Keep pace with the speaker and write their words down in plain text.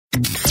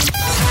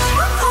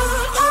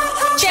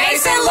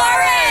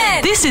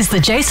This is the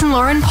Jason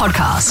Lauren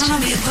podcast.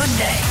 Gonna be a good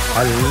day.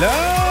 Hello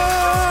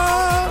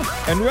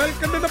and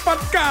welcome to the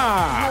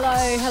podcast.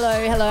 Hello.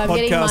 I'm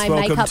getting Podcast, my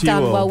welcome makeup to you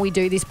done all. while we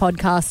do this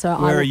podcast, so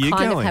Where I are will you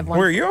kind going? of have one.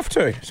 Where are you off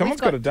to?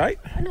 Someone's got a date.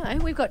 I know.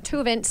 We've got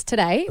two events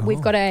today. We've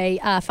got a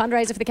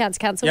fundraiser for the Council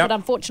Council, Yep. but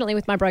unfortunately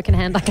with my broken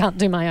hand, I can't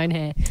do my own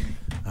hair.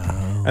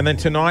 And then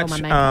tonight, Oh,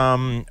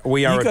 my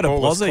we are You at got a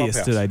Baller's blozzer Clubhouse.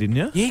 yesterday, didn't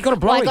you? Yeah, you got a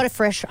Well, blowy. I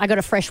got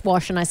a fresh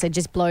wash, and I said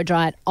just blow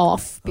dry it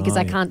off because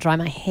I yeah. can't dry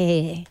my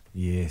hair.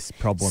 Yes,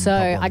 problem. So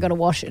I got a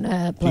wash and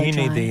a blow Do you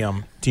dry.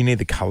 need do you need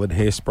the coloured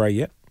hairspray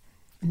yet?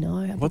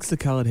 No. What's the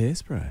coloured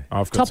hairspray?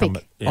 I've got Topic.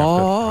 some. Yeah,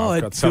 I've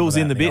it got some fills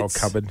of in the that old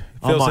bits. cupboard.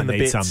 I Fills might in the need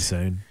bits. some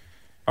soon.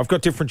 I've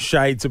got different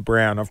shades of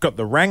brown. I've got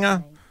the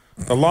Ranger,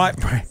 the light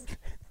brown,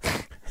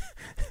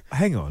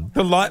 Hang on.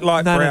 the light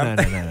No.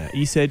 brown.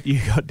 You said you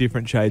got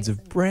different shades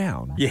of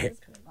brown. Yeah,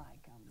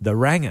 The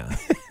Ranger.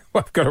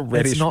 I've got a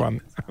reddish not-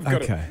 one. I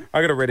okay.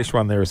 got a reddish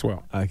one there as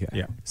well. Okay.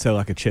 Yeah. So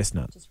like a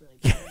chestnut.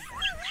 I'm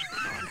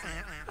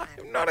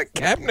not a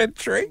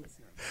cabinetry.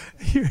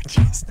 You're a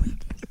chestnut.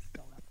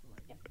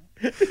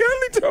 The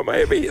only time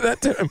I ever hear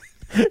that term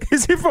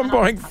is if I'm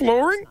buying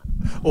flooring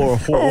Or a or a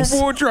horse.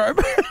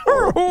 wardrobe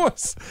or a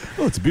horse.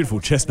 Oh, it's a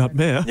beautiful chestnut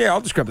mare. Yeah, I'll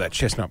just grab that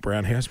chestnut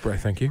brown hairspray,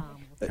 thank you.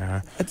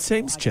 It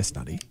seems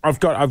chestnutty.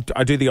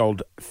 I do the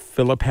old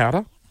filler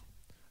powder.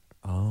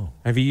 Oh.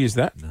 Have you used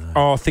that? No.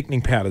 Oh,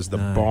 thickening powder's the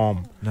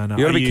bomb. No. You got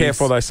to I be use-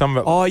 careful though. Some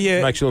of it Oh,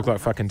 yeah. makes you look like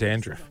fucking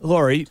dandruff.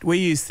 Laurie, we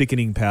use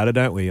thickening powder,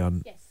 don't we?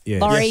 Yes.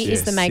 Laurie Yes,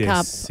 is the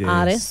makeup yes.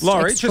 artist.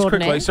 Laurie, just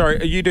extraordinaire. quickly,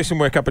 sorry, you do some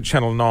work up at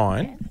Channel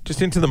 9.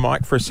 Just into the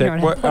mic for a You're sec.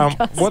 on our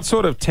podcast. What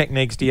sort of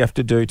techniques do you have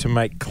to do to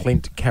make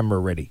Clint camera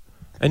ready?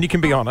 And you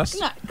can be honest.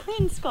 No,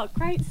 Clint's got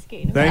great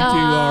skin. Thank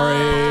you,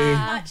 Laurie.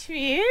 Much for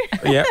you.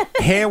 Yeah.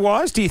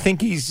 Hair-wise, do you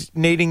think he's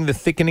needing the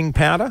thickening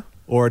powder?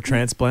 Or a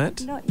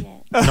transplant. Not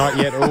yet. Not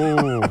yet.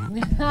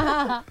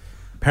 Oh.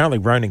 Apparently,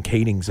 Ronan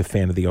Keating's a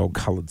fan of the old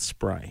coloured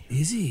spray.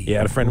 Is he? Yeah, I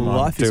had a friend of mine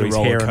Life do is a his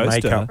roller hair and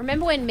coaster. makeup.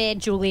 Remember when Mayor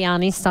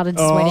Giuliani started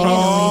sweating?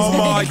 Oh,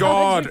 and all my his-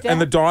 God.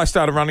 And the dye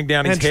started running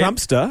down his And hair.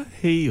 Trumpster,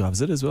 he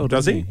loves it as well,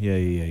 Does doesn't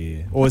he?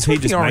 Yeah. Or is he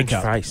with the just orange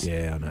makeup? face?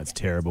 Yeah, I know, it's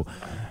terrible.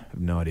 I have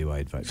no idea why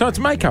he'd vote So for it's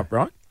him. makeup,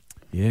 right?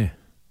 Yeah.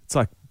 It's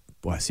like,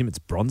 well, I assume it's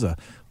bronzer.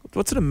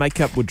 What sort of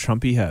makeup would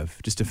Trumpy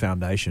have? Just a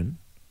foundation?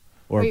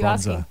 Or Who a are you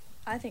bronzer? asking?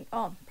 I think,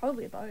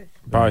 probably both.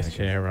 Both,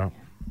 yeah, right.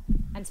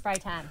 And spray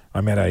tan.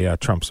 I met a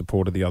Trump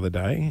supporter the other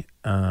day.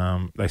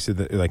 They said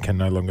that they can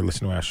no longer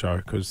listen to our show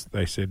because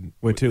they said...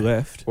 We're two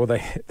left. Well, they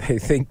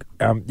think,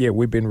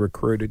 we've been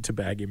recruited to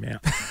bag him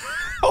out.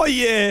 Oh,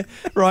 yeah.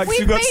 Right. 'cause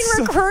We've been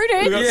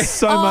recruited. We've got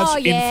so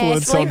much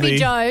influence on Sleepy the...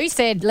 Joe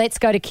said, let's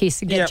go to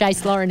Kiss and get Yep.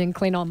 Jace Lauren and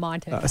Clint on my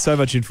team. so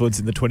much influence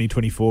in the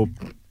 2024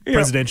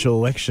 presidential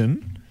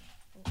election.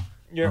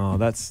 Yeah. Oh,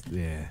 that's...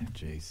 Yeah,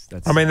 jeez.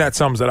 That's... I mean, that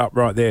sums it up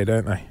right there,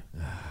 don't they?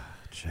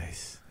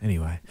 Jeez.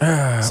 Anyway. So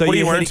what are you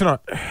you're wearing heading- tonight?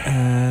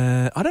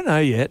 I don't know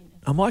yet.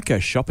 I might go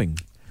shopping.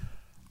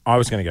 I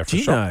was going to go for Do a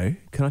you shop. know?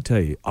 Can I tell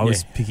you? I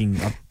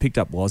picked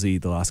up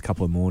Wazzy the last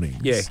couple of mornings.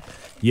 Yeah.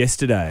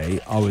 Yesterday,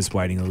 I was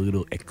waiting a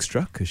little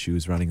extra because she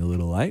was running a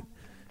little late.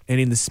 And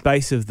in the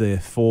space of the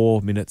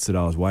 4 minutes that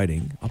I was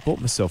waiting, I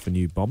bought myself a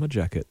new bomber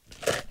jacket.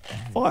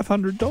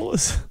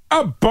 $500.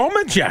 A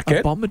bomber jacket?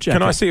 A bomber jacket.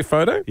 Can I see a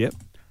photo? Yep.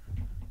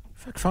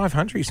 Fuck,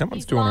 500.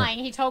 Someone's He's doing lying.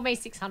 He told me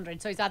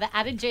 600, so he's either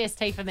added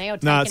GST for me or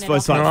taken No, it's it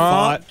like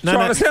off. it. five. No,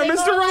 Trying no. to sound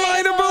Mr.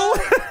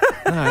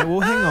 Relatable. No, well,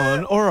 hang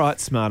on. All right,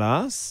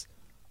 smartass.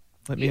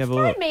 Let me You've have a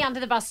thrown look. me under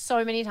the bus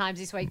so many times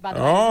this week, by the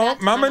way. Oh,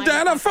 It's about Mum time and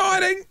Dad I are got-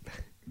 fighting.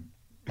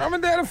 Mum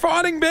and Dad are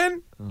fighting,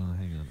 Ben. Oh,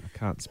 hang on. I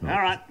can't smell.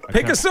 All right.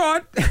 Pick a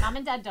side. Mum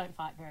and Dad don't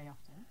fight very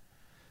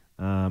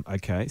often.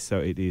 Okay, so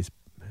it is...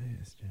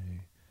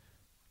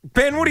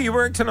 Ben, what are you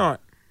wearing tonight?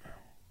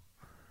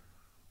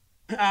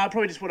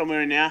 Probably just what I'm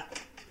wearing now.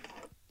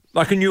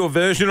 Like a newer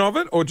version of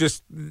it, or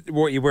just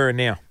what you're wearing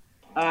now?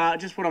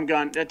 Just what I'm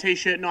going. A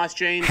t-shirt, nice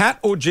jeans. Hat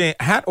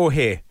or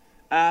hair?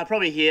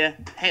 Probably here.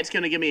 Hat's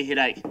going to give me a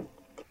headache.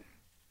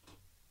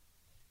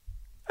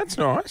 That's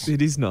nice.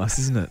 It is nice,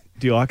 isn't it?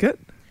 Do you like it?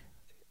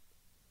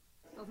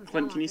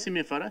 Clint, can you send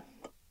me a photo?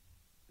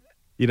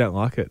 You don't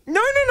like it?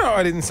 No.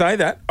 I didn't say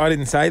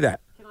that.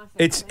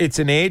 It's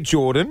an Air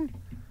Jordan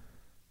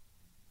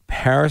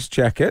Paris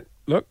jacket.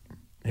 Look,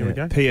 here we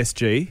go.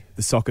 PSG,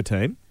 the soccer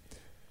team,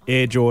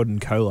 Air Jordan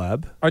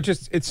collab.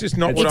 It's just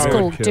not what It's I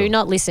cool. would. Cool. Do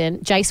not listen.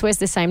 Jace wears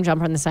the same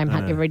jumper and the same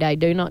hat every day.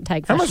 Do not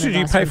take How fashion much did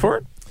you advice pay from for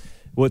him. it?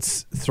 Well,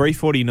 it's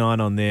 $349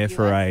 on there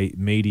for a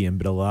medium,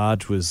 but a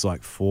large was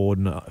like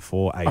 $480,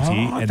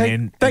 Oh, and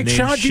they then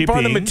charge you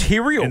by the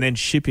material. and then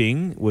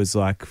shipping was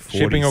like $40.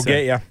 Shipping will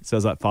get ya. So it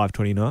was like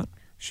 $529.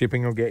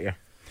 Shipping will get you.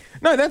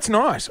 No, that's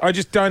nice. I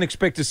just don't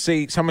expect to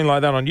see something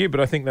like that on you,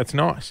 but I think that's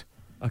nice.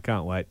 I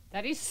can't wait.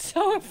 That is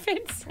so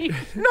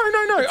offensive. No.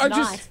 I nice,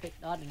 just but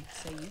I didn't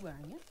see you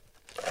wearing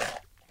it.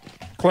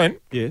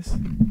 Clint, Yes.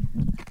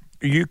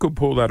 you could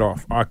pull that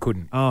off. I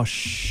couldn't. Oh,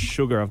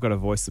 sugar! I've got to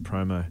voice the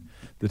promo,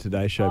 the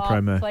Today Show Oh,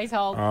 promo. please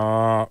hold.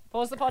 Uh,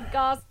 Pause the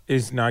podcast.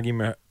 is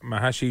Nagi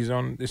Mahashi's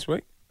on this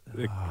week?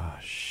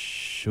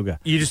 sugar.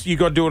 You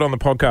got to do it on the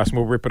podcast, and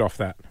we'll rip it off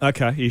that.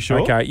 Okay, you sure?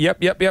 Okay.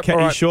 Yep. All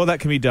right. You sure that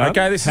can be done?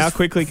 Okay. This How is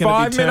quickly can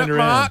it be turned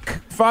around?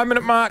 5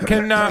 minute mark.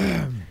 Can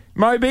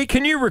Moby?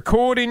 Can you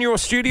record in your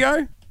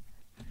studio?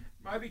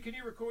 Moby, can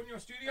you record in your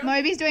studio?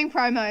 Moby's doing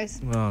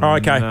promos. Oh,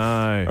 okay.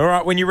 No. All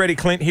right. When you're ready,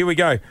 Clint. Here we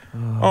go.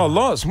 Oh,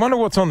 Loz. Wonder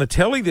what's on the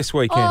telly this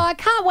weekend. Oh, I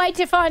can't wait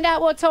to find out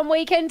what's on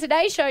Weekend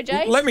Today show,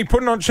 Jay. Let me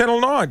put it on Channel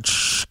 9.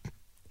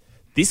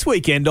 This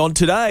weekend on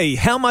Today,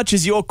 how much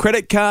is your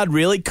credit card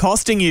really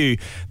costing you?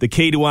 The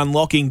key to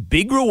unlocking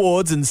big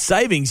rewards and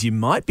savings you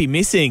might be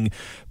missing.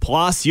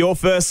 Plus, your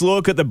first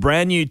look at the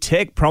brand new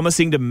tech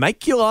promising to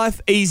make your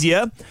life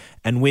easier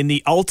and win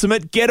the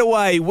ultimate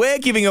getaway. We're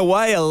giving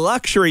away a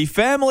luxury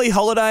family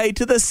holiday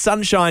to the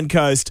Sunshine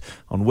Coast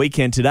on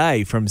Weekend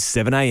Today from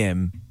 7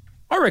 a.m.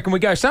 I reckon we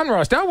go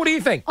sunrise, Dale. What do you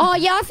think? Oh,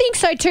 yeah, I think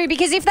so too,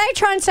 because if they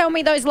try and sell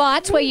me those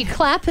lights where you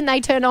clap and they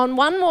turn on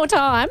one more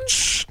time.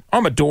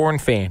 I'm a Doran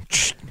fan.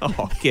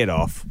 Oh, get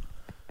off.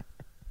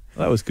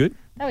 That was good.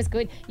 That was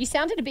good. You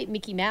sounded a bit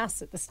Mickey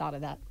Mouse at the start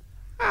of that.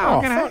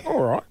 Oh, fuck,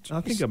 all right.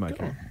 I think I'm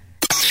okay.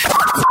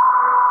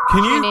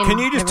 Can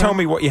you just tell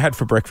me what you had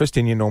for breakfast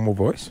in your normal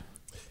voice?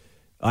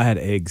 I had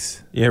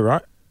eggs. Yeah,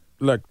 right.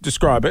 Look,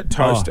 describe it.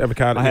 Toast,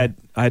 avocado.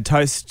 I had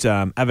toast,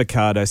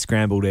 avocado,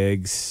 scrambled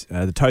eggs.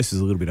 The toast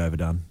was a little bit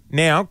overdone.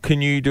 Now,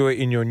 can you do it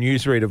in your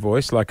newsreader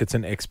voice like it's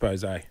an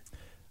expose? I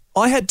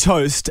had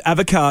toast,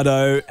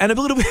 avocado, and a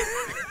little bit...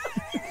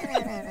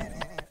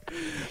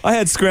 I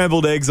had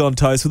scrambled eggs on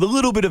toast with a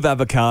little bit of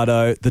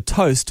avocado. The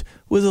toast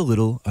was a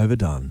little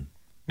overdone.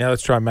 Now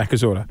let's try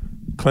Macca's order.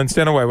 Clint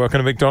Stanaway, welcome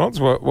to McDonald's.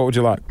 What would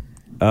you like?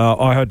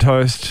 I had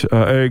toast,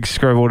 eggs,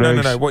 scrambled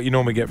eggs. No. What you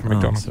normally get from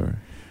McDonald's. Sorry.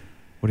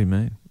 What do you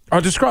mean?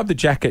 I'll describe the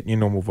jacket in your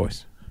normal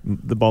voice.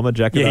 The bomber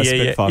jacket I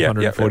spent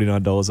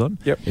 $549 on.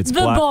 Yep. It's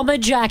The black. bomber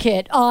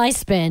jacket I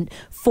spent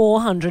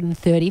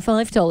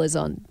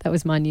 $435 on. That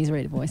was my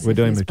newsreader voice. We're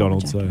doing It was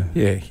McDonald's, bomber so...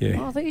 Yeah. jacket.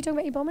 Oh, I thought you were talking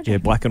about your bomber Yeah,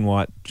 jacket. black and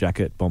white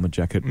jacket, bomber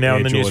jacket. Now Air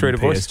in the Jordan, newsreader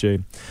voice.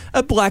 PSG.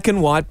 A black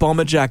and white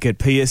bomber jacket,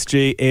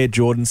 PSG Air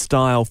Jordan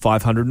style,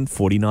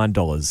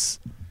 $549.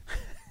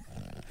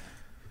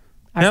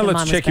 I Now reckon let's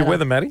mine was check your better.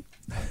 weather, Matty.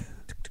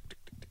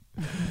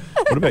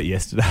 What about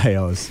yesterday?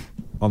 I was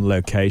on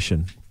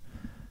location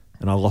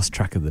and I lost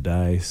track of the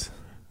days.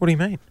 What do you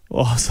mean?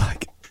 Well, I was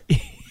like...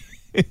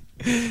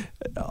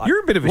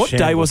 You're a bit of a What day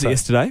shambles, was it though.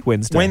 yesterday?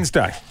 Wednesday.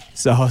 Wednesday.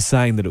 So I was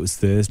saying that it was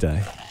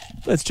Thursday.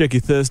 Let's check your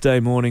Thursday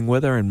morning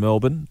weather in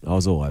Melbourne. I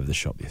was all over the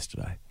shop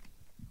yesterday.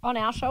 On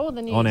our show or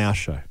the news? On our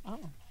show.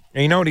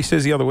 And you know what he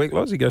says the other week,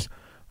 Loz? He goes,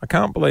 I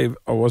can't believe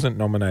I wasn't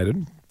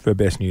nominated for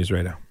Best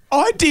Newsreader.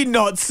 I did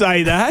not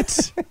say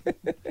that.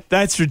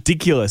 That's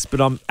ridiculous, but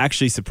I'm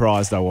actually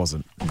surprised I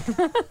wasn't.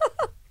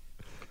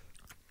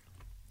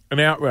 An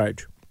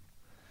outrage.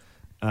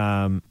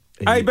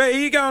 Hey, B, are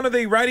you going to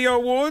the Radio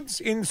Awards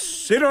in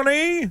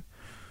Sydney?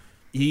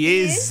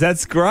 He is.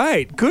 That's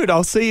great. Good.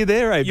 I'll see you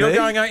there, AB. You're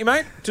going, aren't you,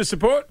 mate, to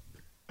support?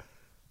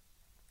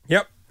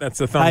 Yep, that's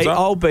the thumbs Hey, up.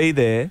 I'll be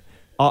there.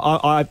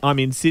 I'm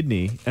in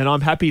Sydney, and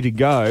I'm happy to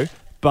go,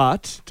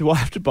 but do I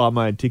have to buy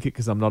my own ticket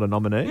because I'm not a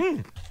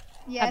nominee?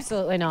 Yes.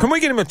 Absolutely not. Can we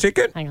get him a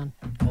ticket? Hang on.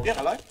 Yeah,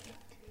 hello?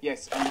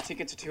 Yes, and the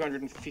tickets are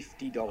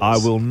 $250. I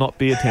will not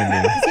be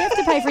attending. Does he have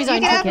to pay for his You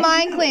own can have ticket?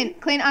 mine,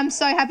 Clint. Clint, I'm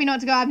so happy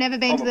not to go. I've never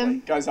been to them.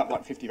 Goes up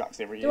like $50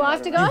 every year. Do I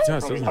have to go? It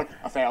does, Probably doesn't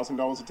it? like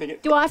 $1,000 a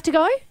ticket. Do I have to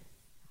go?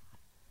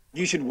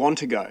 You should want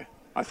to go,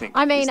 I think.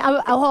 I mean,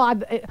 am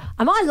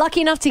I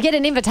lucky enough to get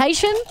an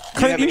invitation? you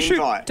Clint, have you an should-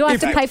 invite. Do I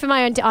have to pay for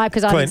my own ticket?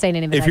 Because I haven't Clint, seen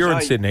an if invitation. you're in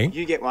No, Sydney,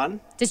 You get one.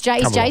 Is Come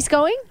Jace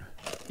going?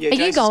 Yeah, Are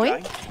you Jace is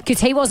going?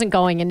 Because he wasn't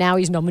going and now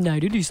he's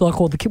nominated. He's like,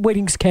 oh, the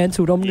wedding's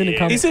cancelled. I'm going to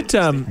come. Is it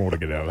more to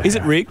get out of is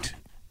it rigged?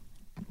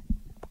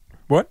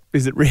 What?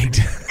 Is it rigged?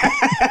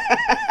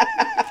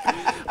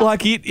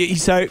 Like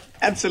so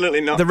Absolutely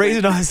not. the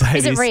reason I say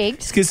Is it this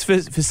rigged? is because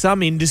for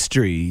some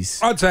industries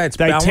I'd say it's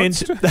they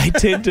balanced.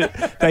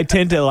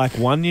 tend to like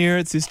 1 year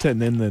it's this turn,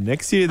 then the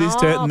next year this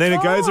turn, and then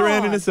it goes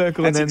around in a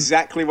circle. That's and then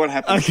exactly what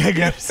happens. Okay, good.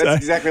 Yep, So- that's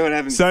exactly what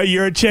happens. so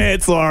you're a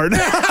chance, Lauren.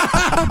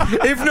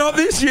 If not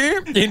this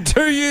year, in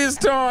 2 years'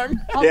 time.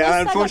 At least yeah, they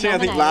got unfortunately, I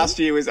think nominated. last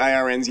year was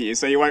ARN's year,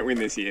 so you won't win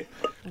this year.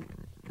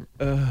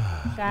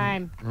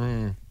 Shame.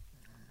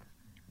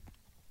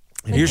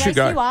 You should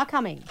Jace, you go. are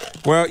coming.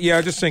 Well, yeah,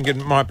 I just think it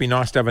might be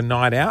nice to have a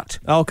night out.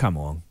 Oh, come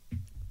on.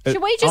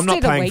 Should we just I'm not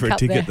do the paying week for a up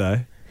ticket there?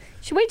 though.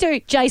 Should we do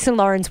Jason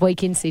Lawrence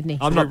week in Sydney?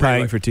 I'm not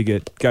paying for a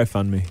ticket. Go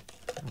fund me.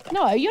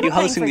 No, you're You not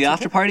paying hosting for a the ticket.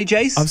 after party,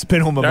 Jace? I've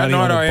spent all my That money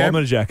night on I a am.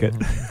 bomber jacket.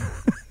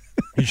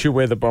 You should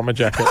wear the bomber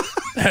jacket.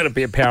 That'd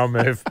be a power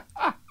move.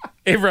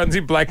 Everyone's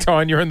in black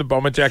tie and you're in the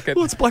bomber jacket.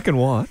 Well, it's black and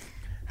white.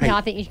 Yeah,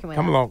 I think you can wear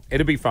Come that. along.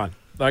 It'll be fun.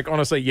 Like,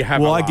 honestly, you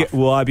have Will a I laugh.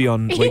 will I be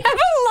on? You Week, have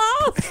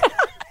a laugh.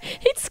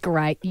 It's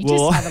great. You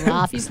Well, just have a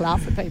laugh. You just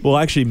laugh at people. will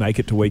I actually make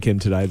it to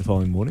weekend today the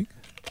following morning?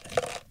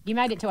 You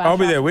made it to our I'll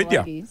be show there for with the you.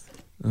 ladies.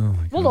 Oh my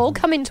God. We'll all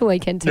come into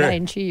weekend today Yeah.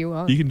 and cheer you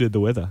on. You can do the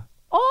weather.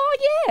 Oh,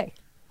 yeah.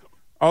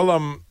 I'll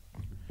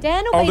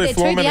Dan I'll will do be there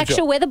floor too. The manager.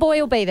 actual weather boy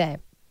will be there.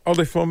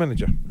 do floor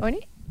manager. Won't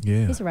he?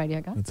 Yeah. He's a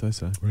radio guy. I'd say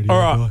so.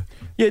 All right.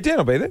 Yeah, Dan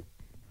will be there.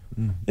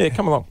 Yeah,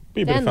 come along.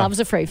 Be a bit Dan of fun. loves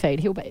a free feed.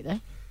 He'll be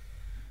there.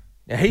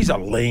 Yeah, he's a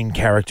lean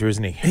character,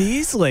 isn't he? He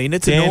is lean.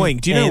 It's Dan annoying.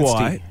 Do you know Anstey.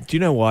 why? Do you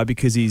know why?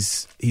 Because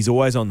he's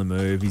always on the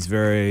move. He's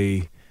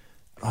very.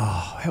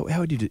 How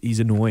would you do? He's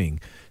annoying.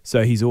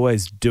 So he's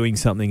always doing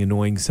something,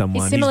 annoying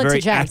someone. similar to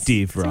very Jace.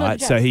 active, Similar to right?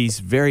 Jace. So he's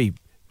very,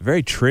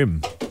 very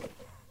trim.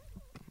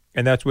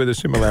 And that's where the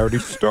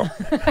similarities stop.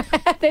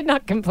 They're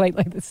not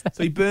completely the same.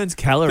 So he burns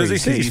calories. Does he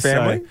see 'cause his he's so-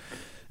 family?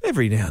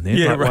 every now and then,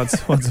 Yeah, like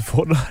right. once a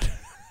fortnight.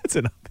 That's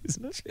enough,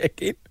 isn't it?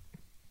 Check in.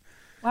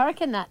 I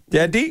reckon that.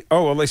 Daddy?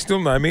 Oh, well, they still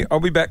know me. I'll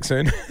be back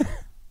soon.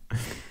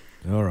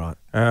 All right.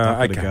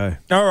 I've okay. gotta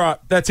go. All right.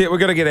 That's it. We've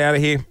got to get out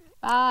of here.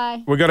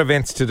 Bye. We've got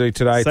events to do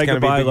today. Say it's gonna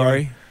be a goodbye, big one.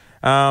 Laurie.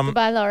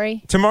 Goodbay,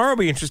 Laurie. Tomorrow will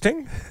be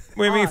interesting.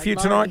 We have a few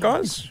Laurie. tonight,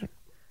 guys.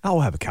 I'll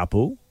have a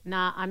couple.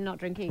 Nah, I'm not I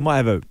drinking. might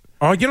have a.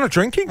 Oh, you're not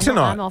drinking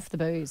tonight? I'm off the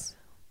booze.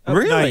 No,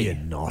 Really? you're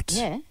not.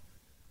 Yeah.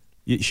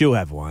 She'll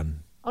have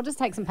one. I'll just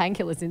take some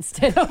painkillers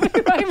instead. I'll be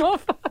way more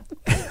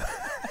fun.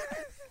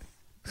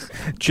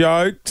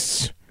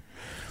 Jokes.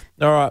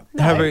 All right.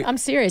 No, Have a, I'm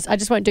serious. I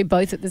just won't do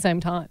both at the same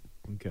time.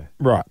 Okay.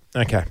 right.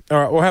 Okay. All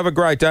right. Well, have a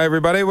great day,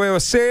 everybody. We will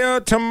see you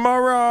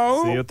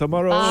tomorrow. See you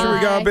tomorrow. Bye. Should we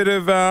go a bit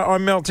of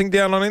I'm melting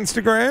down on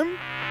Instagram?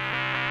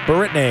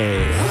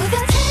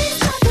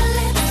 Brittany.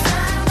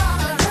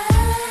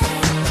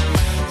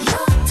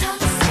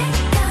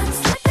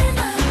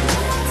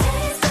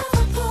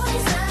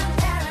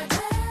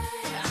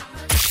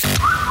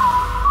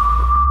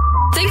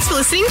 Thanks for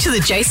listening to the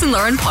Jason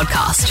Lauren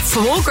podcast.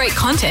 For more great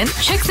content,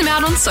 check them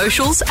out on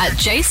socials at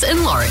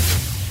Jason Lauren.